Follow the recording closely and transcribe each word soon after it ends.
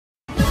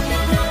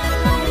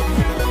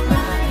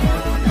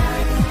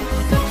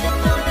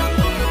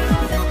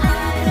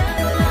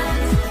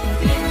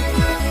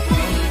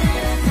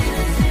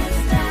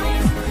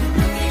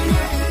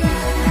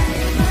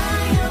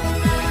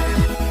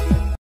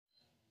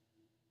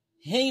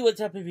Hey, what's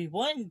up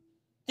everyone?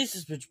 This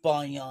is Rich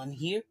Bayan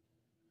here.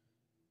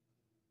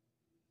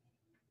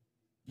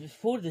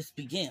 Before this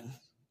begins,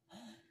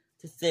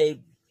 to say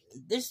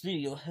this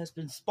video has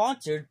been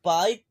sponsored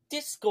by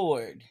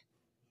Discord.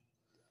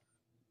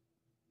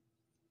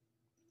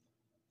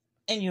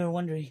 And you're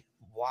wondering,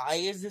 why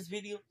is this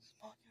video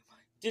sponsored by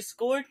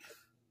Discord?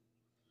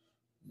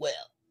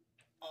 Well,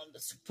 on the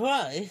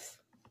surprise,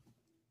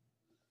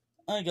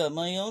 I got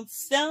my own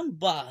sound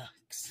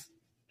box.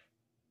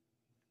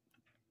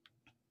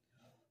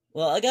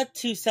 Well, I got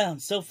 2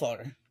 sounds so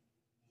far.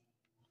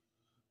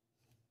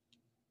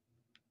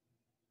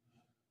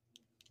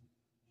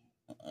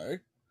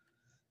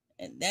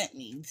 And that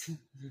means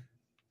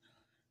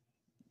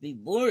the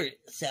more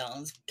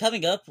sounds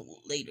coming up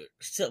later.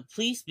 So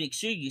please make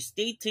sure you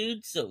stay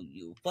tuned so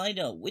you find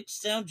out which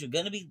sounds you're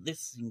gonna be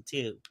listening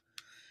to.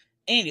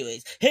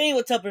 Anyways, hey,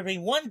 what's up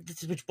everyone?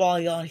 This is Rich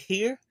Bayan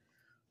here.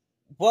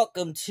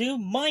 Welcome to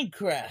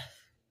Minecraft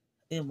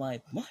in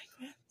my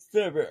Minecraft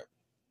server.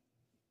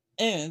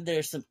 And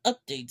there's some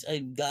updates I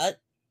got.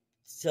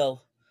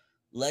 So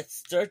let's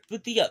start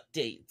with the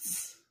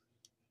updates.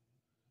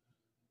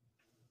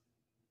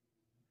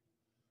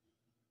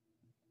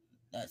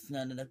 That's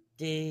not an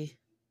update.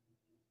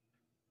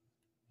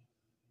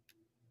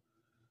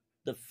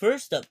 The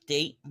first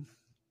update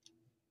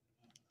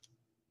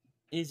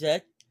is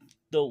at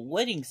the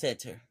wedding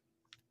center.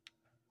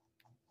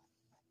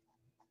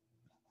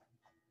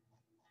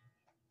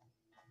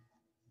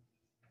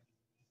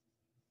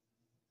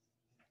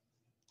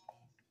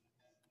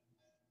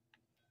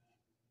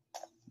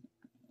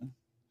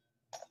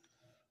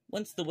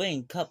 Once the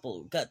wedding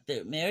couple got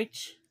their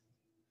marriage,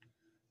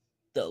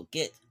 they'll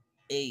get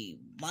a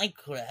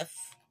Minecraft,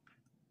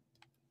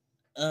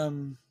 a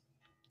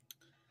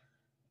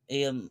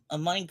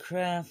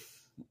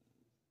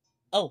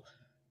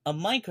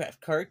Minecraft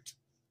cart,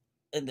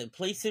 and then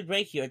place it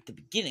right here at the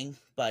beginning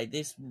by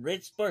this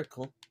red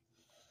sparkle,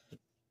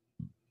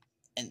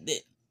 and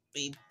then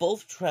we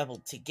both travel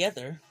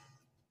together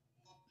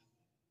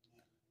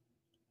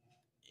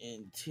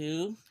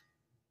into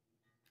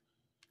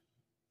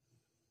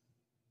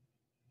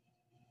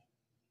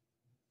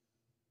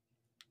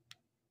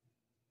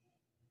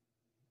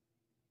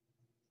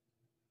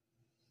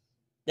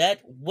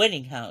that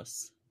wedding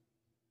house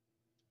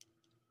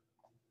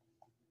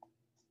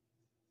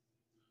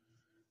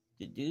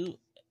to do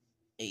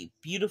a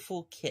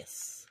beautiful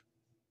kiss.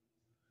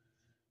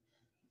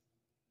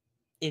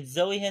 If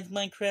Zoe has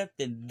Minecraft,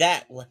 then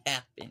that will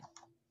happen.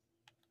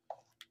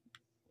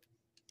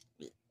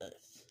 With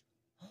us.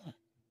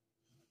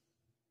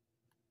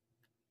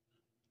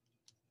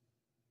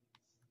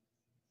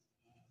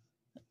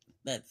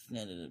 That's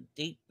not an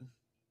update.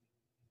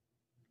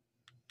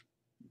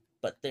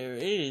 But there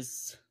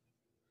is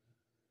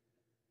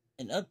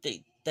an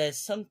update that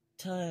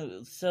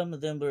sometimes some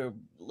of them were a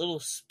little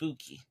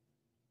spooky.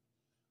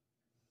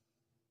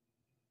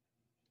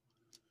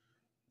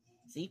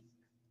 See?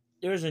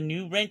 There's a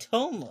new rent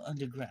home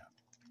underground.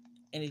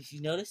 And if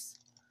you notice,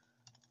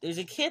 there's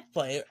a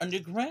campfire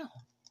underground.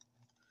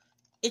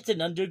 It's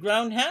an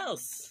underground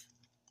house.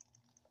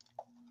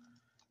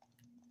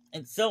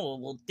 And someone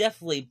will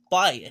definitely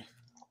buy it.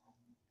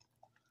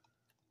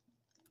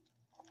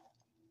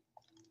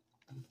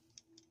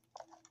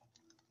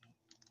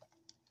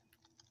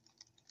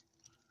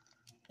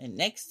 And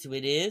next to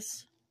it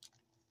is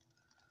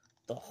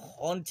the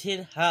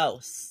haunted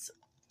house.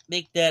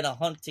 Make that a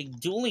haunted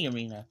dueling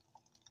arena.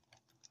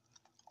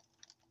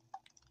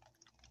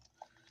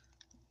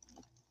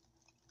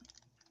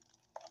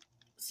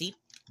 See,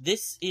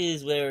 this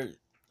is where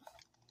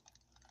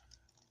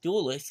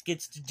Duelist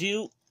gets to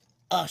do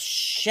a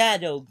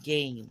shadow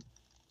game.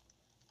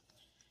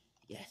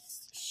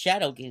 Yes,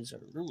 shadow games are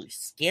really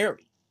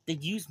scary. They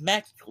use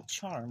magical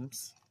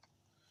charms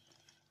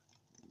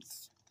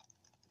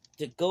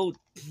to go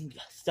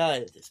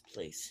inside of this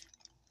place.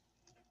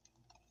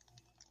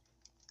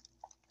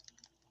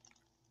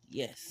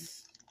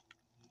 Yes.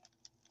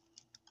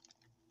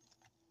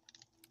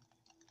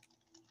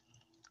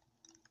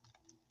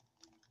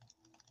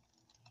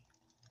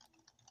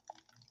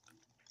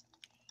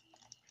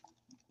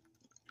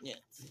 Yes.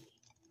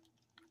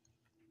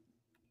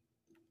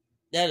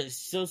 That is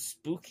so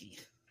spooky.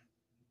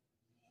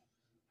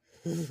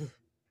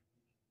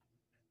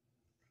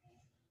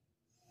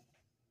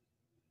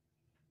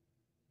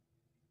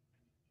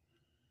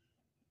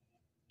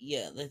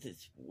 Yeah, that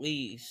is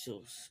way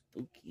so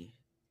spooky.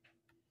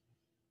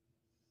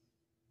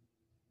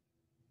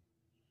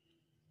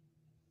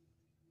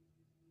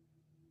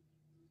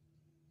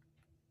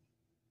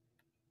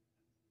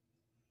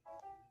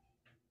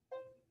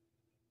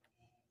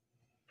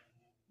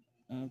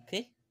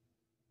 Okay.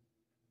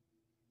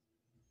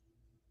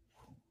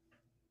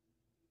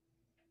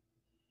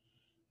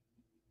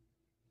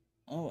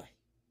 Alright.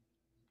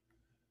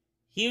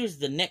 Here's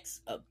the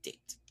next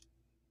update.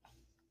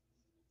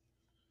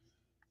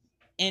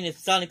 And if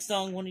Sonic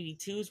Song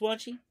 182 is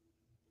watching,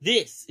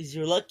 this is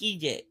your lucky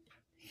day.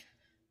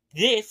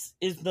 This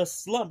is the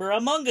Slumber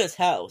Among Us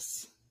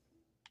house.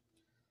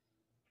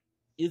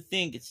 You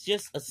think it's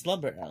just a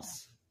slumber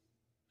house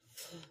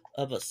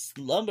of a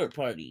slumber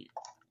party,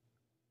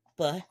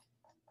 but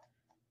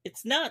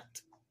it's not.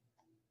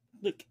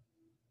 Look,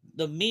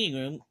 the meeting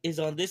room is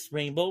on this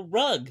rainbow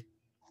rug,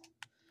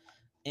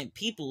 and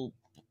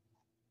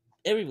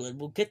everyone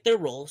will get their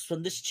rolls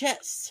from this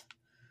chest.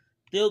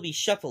 They'll be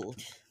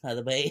shuffled, by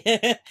the way.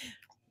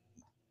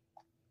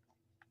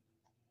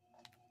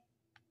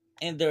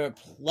 And there are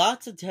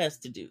lots of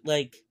tasks to do,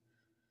 like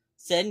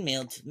send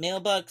mail to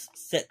mailbox,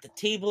 set the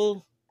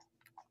table,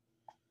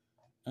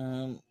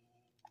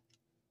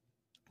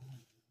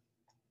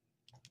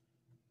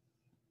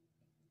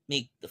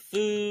 make the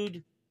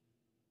food,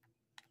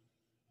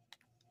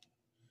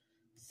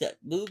 set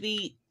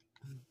movie.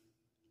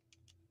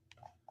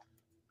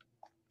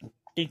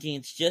 Thinking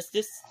it's just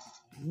this?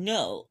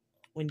 No.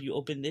 When you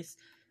open this,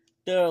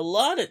 there are a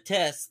lot of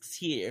tasks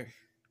here.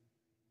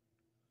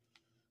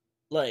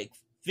 Like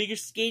figure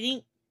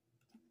skating,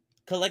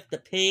 collect the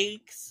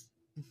pigs,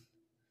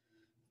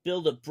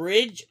 build a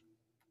bridge,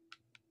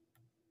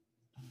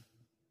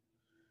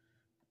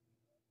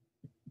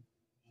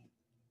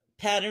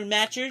 pattern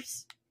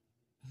matchers,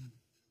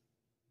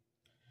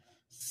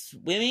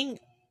 swimming,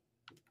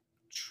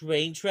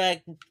 train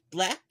track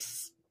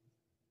laps,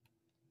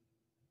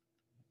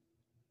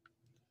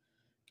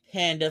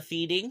 panda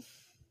feeding,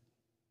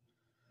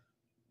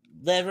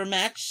 lever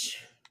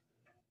match,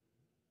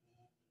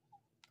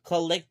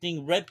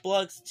 collecting red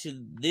blocks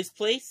to this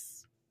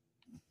place,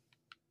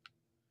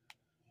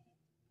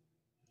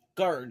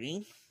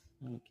 gardening,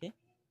 okay,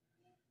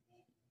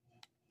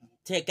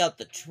 take out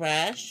the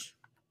trash,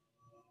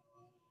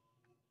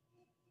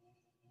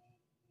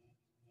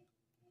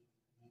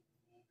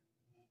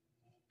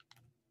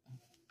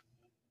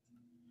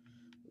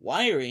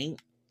 wiring,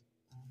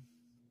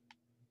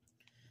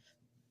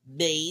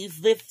 maze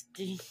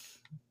lifting,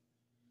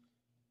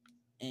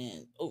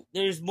 and oh,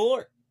 there's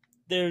more.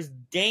 There's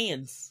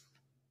dance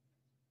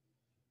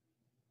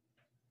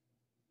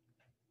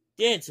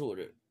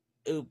order.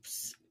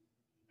 Oops.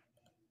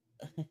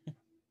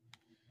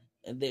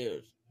 And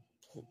there's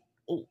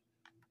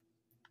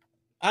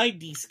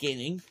ID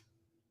scanning.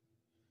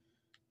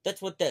 That's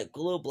what that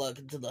glow block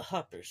into the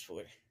hopper's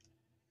for.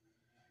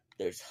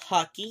 There's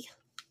hockey.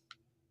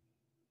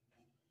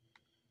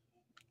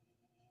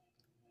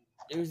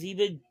 There's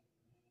even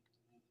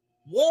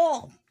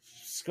wall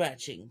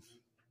scratching.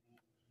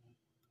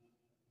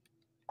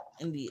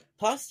 And the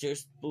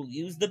imposters will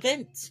use the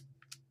vent.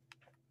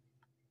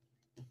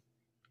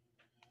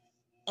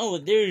 Oh,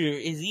 and there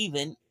is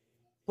even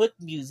put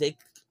music,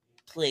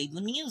 play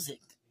the music.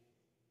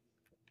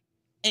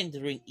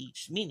 Entering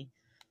each meeting.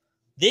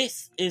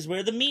 This is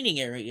where the meeting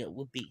area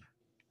will be.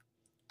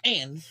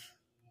 And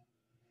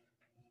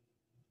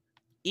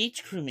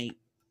each crewmate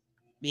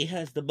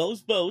has the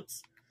most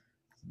votes.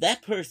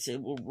 That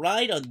person will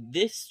ride on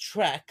this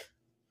track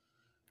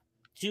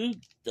to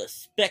the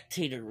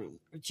spectator room,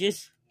 which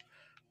is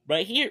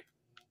right here.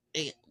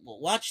 They will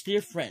watch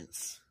their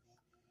friends.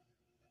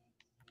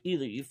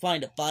 Either you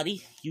find a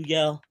body, you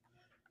yell,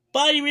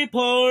 "Body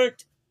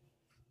report!"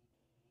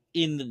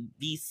 in the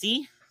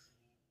VC,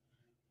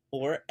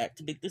 or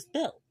activate this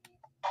bell.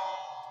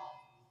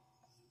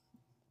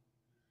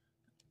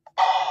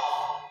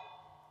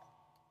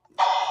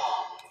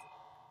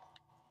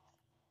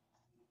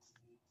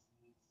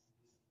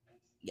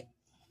 Yeah.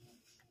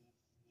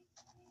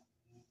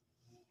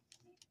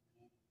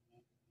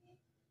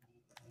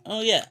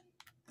 Oh yeah.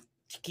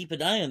 To keep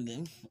an eye on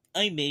them,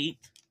 I made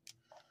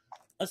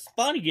a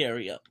spotting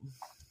area.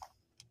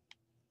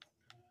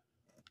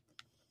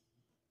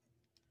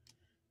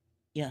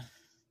 Yeah.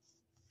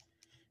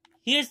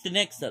 Here's the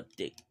next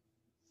update.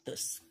 The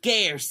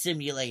Scare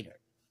Simulator.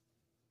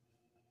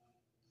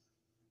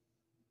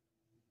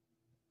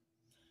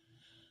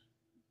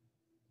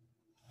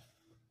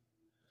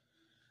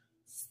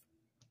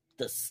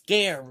 The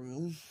Scare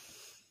Room.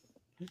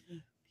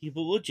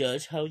 People will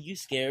judge how you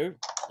scare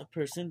the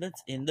person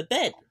that's in the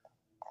bed.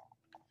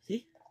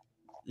 See?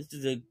 This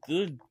is a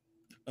good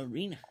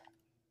arena.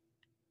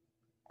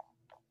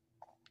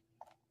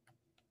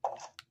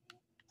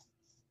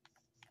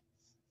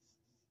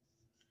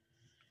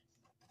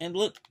 And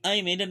look,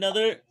 I made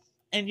another,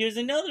 and here's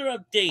another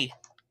update.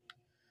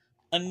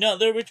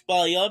 Another Rich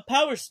Ballion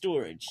power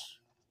storage.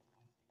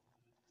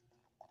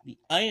 The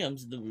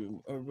items in the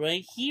room are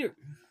right here.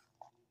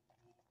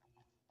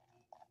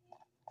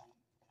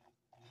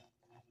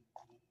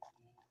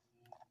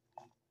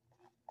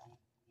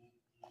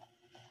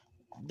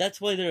 That's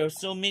why there are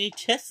so many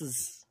chests.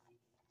 It's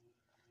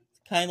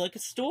kind of like a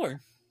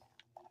store.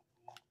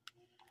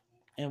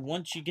 And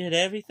once you get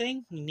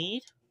everything you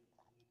need,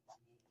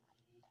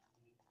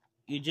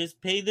 you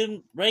just pay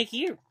them right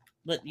here.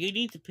 But you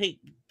need to pay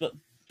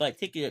by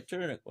taking a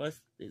turn across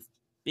this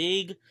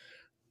big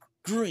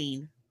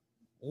green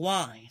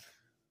line.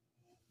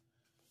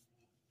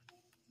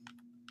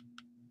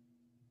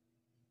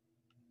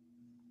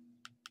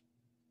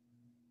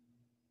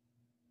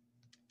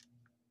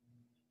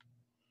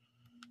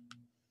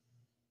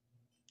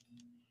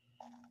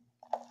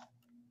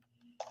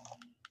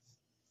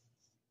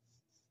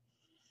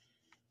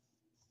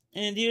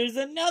 And here's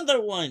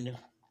another one.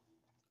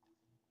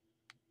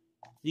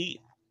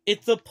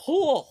 It's a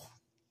pool.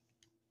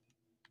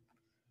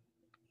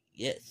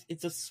 Yes,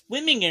 it's a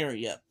swimming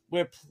area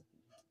where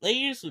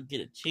players would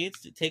get a chance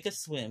to take a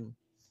swim.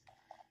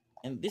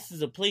 And this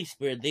is a place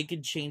where they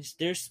can change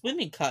their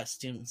swimming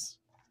costumes.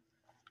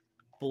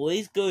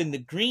 Boys go in the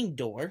green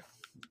door,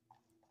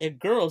 and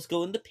girls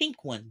go in the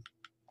pink one.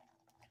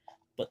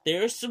 But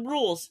there are some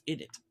rules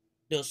in it.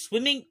 No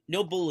swimming,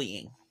 no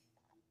bullying.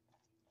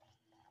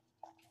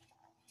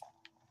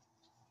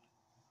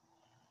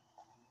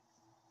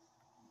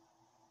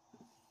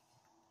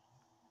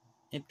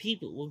 And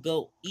people will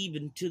go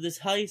even to this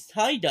highest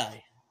high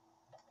dive.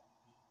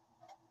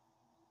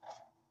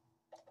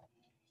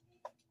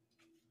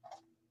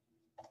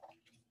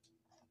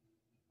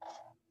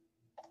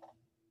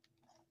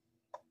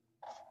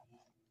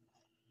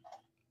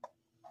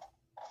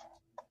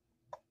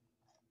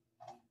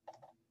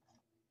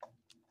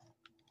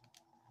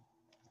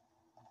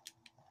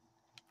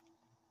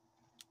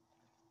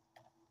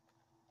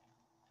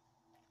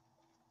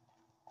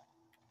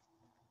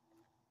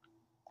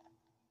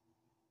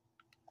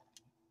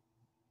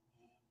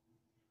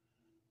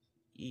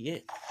 Yeah.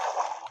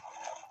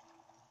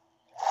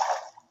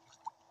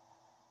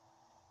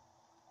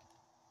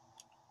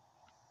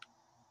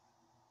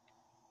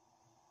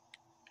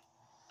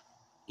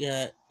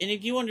 Yeah, and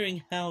if you're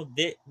wondering how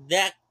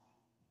that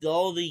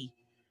all the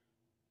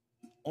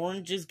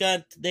oranges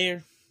got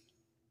there,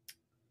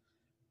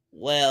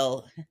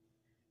 well,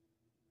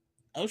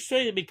 I was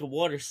trying to make a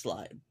water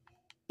slide,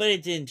 but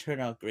it didn't turn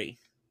out great.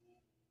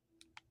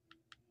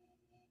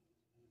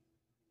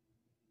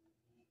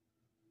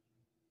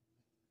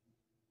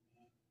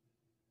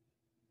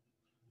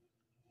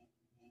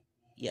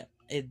 Yeah,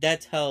 and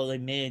that's how they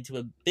made it into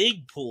a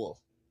big pool.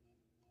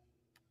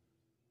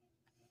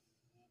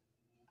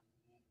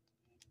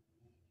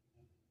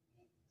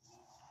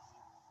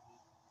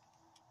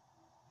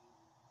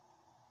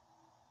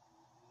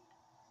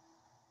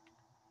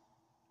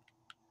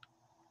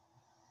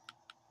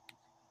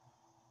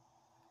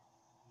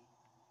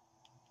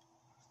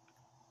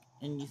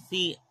 And you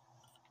see,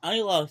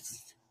 I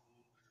lost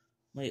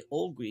my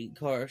old green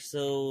car,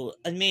 so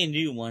I made a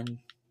new one.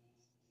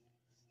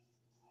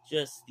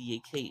 Just the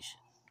occasion.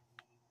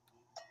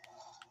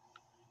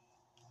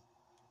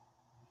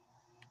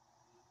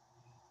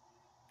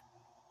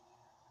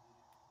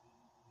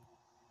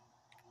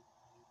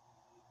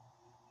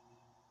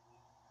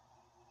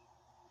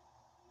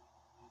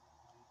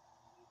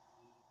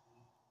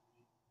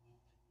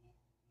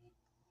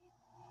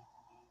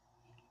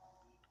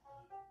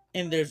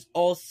 And there's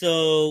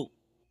also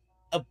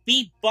a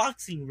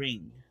beatboxing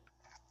ring.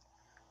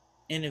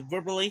 And if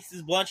Verbalace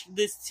is watching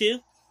this too,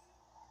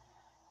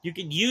 you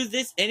can use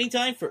this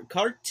anytime for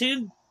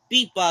cartoon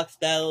beatbox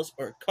battles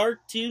or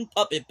cartoon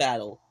puppet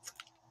battle.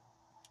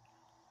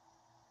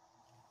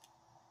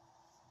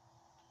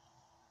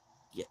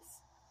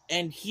 Yes.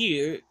 And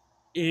here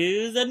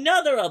is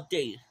another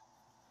update.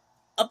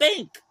 A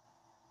bank.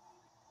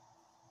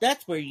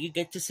 That's where you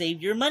get to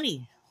save your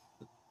money.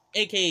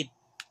 AKA,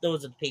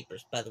 those are the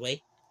papers, by the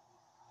way.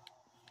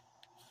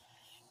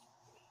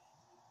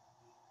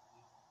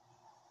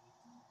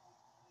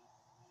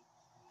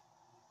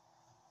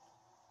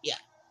 Yeah.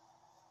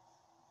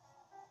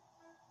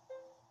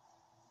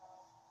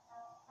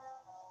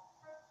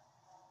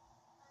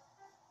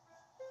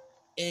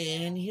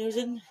 And here's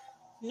another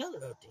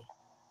update.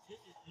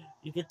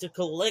 You get to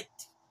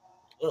collect.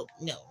 Well,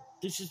 no.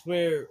 This is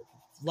where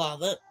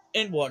lava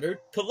and water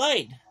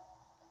collide.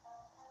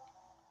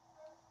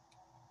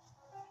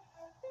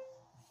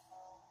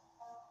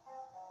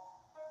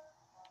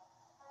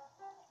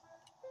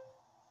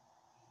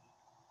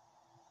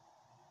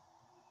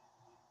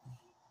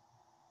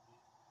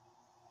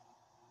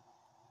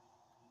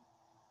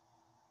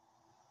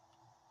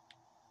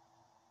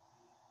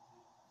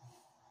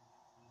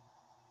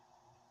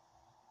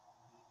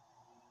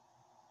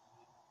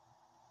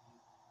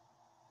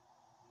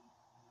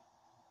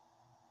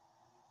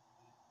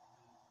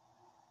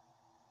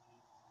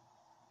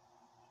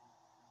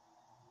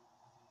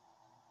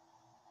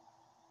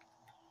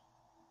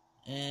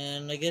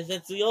 And I guess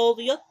that's all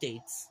the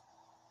updates.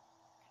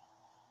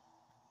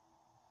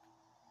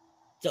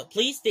 So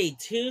please stay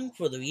tuned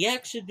for the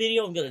reaction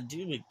video I'm going to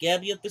do with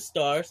Gabby of the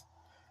Stars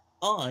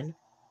on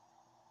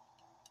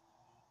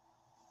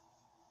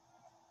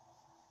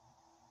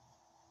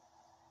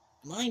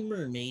My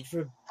Mermaid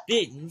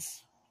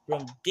Forbiddens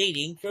from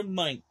Dating from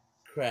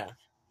Minecraft.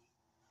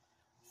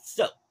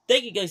 So,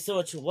 thank you guys so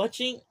much for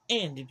watching,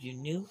 and if you're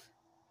new,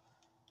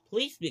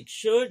 please make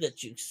sure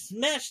that you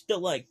smash the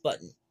like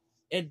button.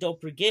 And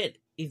don't forget,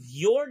 if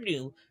you're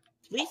new,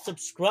 please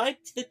subscribe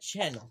to the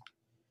channel.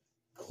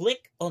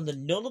 Click on the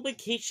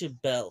notification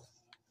bell.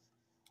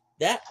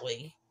 That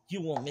way,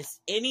 you won't miss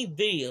any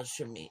videos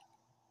from me.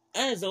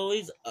 As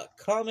always, a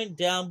comment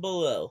down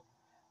below.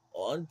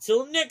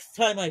 Until next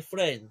time, my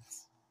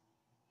friends.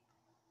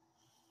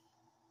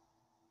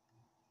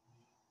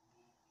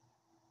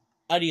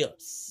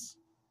 Adios.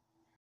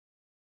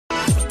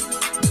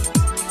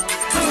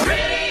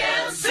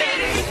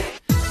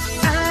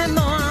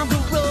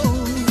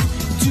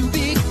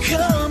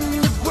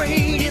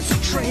 it's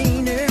a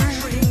trainer.